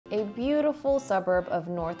a beautiful suburb of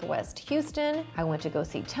Northwest Houston. I went to go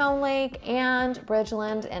see Towne Lake and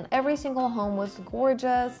Bridgeland, and every single home was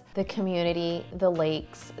gorgeous. The community, the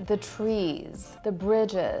lakes, the trees, the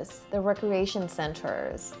bridges, the recreation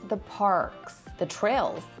centers, the parks, the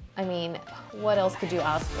trails. I mean, what else could you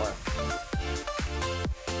ask for?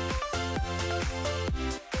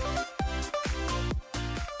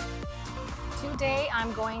 Today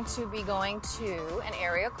I'm going to be going to an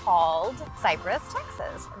area called Cypress,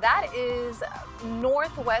 Texas. That is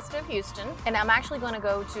northwest of Houston, and I'm actually going to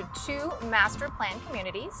go to 2 master plan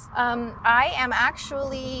communities. I am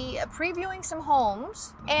actually previewing some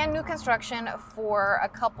homes and new construction for a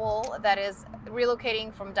couple that is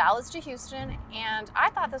relocating from Dallas to Houston, and I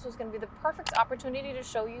thought this was going to be the perfect opportunity to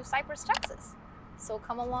show you Cypress, Texas. So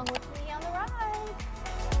come along with me on the ride.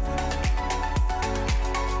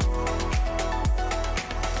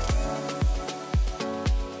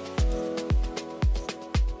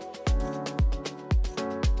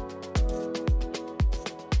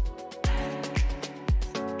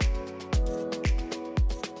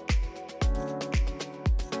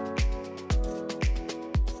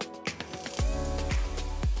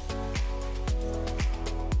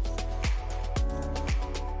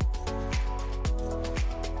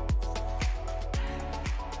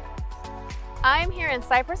 I'm here in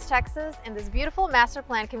Cypress, Texas, in this beautiful master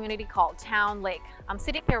plan community called Towne Lake. I'm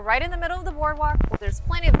sitting here right in the middle of the boardwalk where there's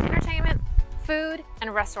plenty of entertainment, food,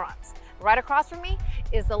 and restaurants. Right across from me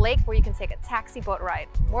is the lake where you can take a taxi boat ride.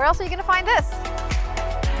 Where else are you gonna find this?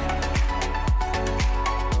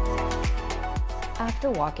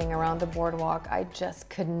 After walking around the boardwalk, I just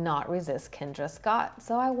could not resist Kendra Scott,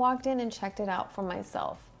 so I walked in and checked it out for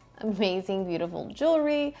myself. Amazing, beautiful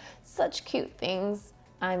jewelry, such cute things.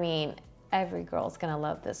 I mean, every girl's gonna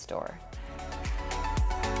love this store.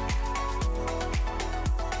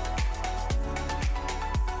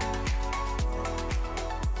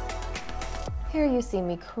 Here you see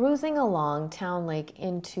me cruising along Towne Lake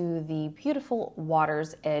into the beautiful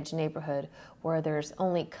Water's Edge neighborhood where there's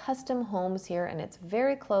only custom homes here and it's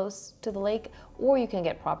very close to the lake, or you can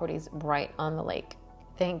get properties right on the lake.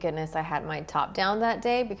 Thank goodness I had my top down that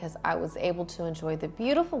day because I was able to enjoy the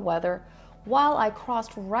beautiful weather while I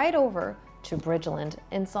crossed right over to Bridgeland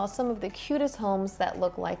and saw some of the cutest homes that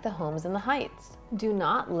look like the homes in the Heights. Do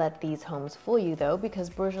not let these homes fool you though, because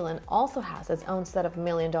Bridgeland also has its own set of $1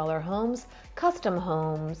 million homes, custom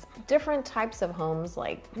homes, different types of homes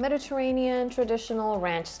like Mediterranean, traditional,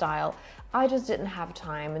 ranch style. I just didn't have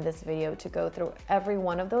time in this video to go through every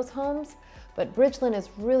one of those homes, but Bridgeland is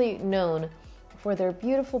really known for their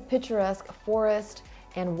beautiful picturesque forest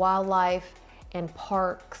and wildlife and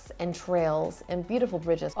parks and trails and beautiful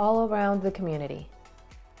bridges all around the community.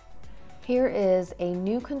 Here is a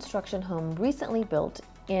new construction home recently built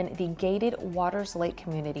in the gated Waters Lake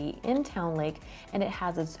community in Towne Lake, and it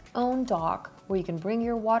has its own dock where you can bring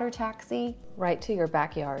your water taxi right to your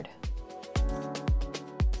backyard.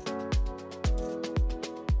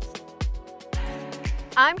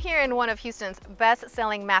 I'm here in one of Houston's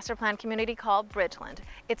best-selling master plan community called Bridgeland.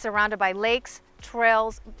 It's surrounded by lakes,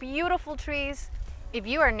 trails, beautiful trees. If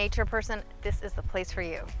you are a nature person, this is the place for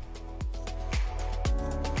you.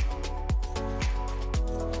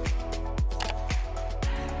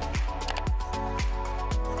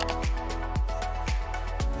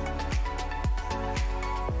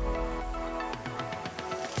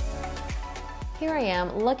 Here I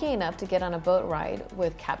am, lucky enough to get on a boat ride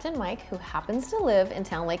with Captain Mike, who happens to live in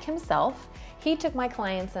Towne Lake himself. He took my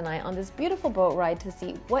clients and I on this beautiful boat ride to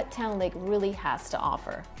see what Towne Lake really has to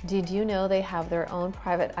offer. Did you know they have their own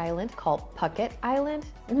private island called Puckett Island?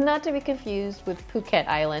 Not to be confused with Phuket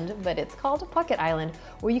Island, but it's called Puckett Island,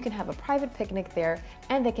 where you can have a private picnic there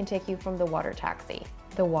and they can take you from the water taxi.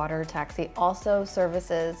 The water taxi also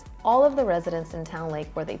services all of the residents in Towne Lake,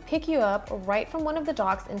 where they pick you up right from one of the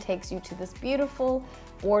docks and takes you to this beautiful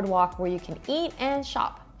boardwalk where you can eat and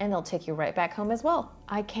shop, and they'll take you right back home as well.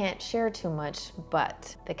 I can't share too much,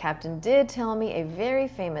 but the captain did tell me a very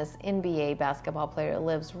famous NBA basketball player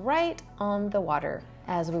lives right on the water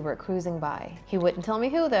as we were cruising by. He wouldn't tell me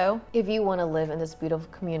who though. If you want to live in this beautiful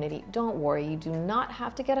community, don't worry, you do not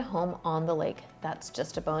have to get a home on the lake. That's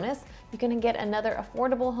just a bonus. You can get another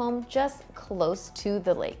affordable home just close to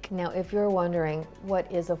the lake. Now, if you're wondering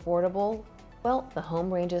what is affordable, well, the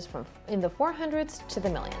home ranges from in the 400s to the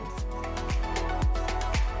millions.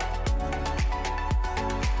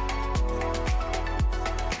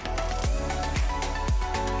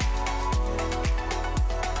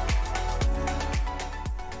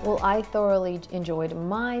 Well, I thoroughly enjoyed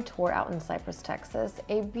my tour out in Cypress, Texas,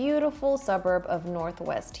 a beautiful suburb of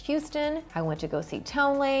Northwest Houston. I went to go see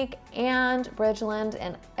Towne Lake and Bridgeland,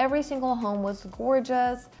 and every single home was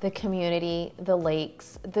gorgeous. The community, the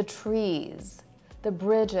lakes, the trees, the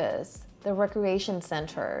bridges, the recreation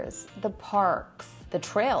centers, the parks, the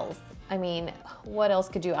trails. I mean, what else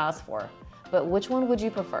could you ask for? But which one would you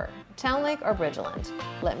prefer, Towne Lake or Bridgeland?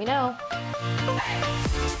 Let me know.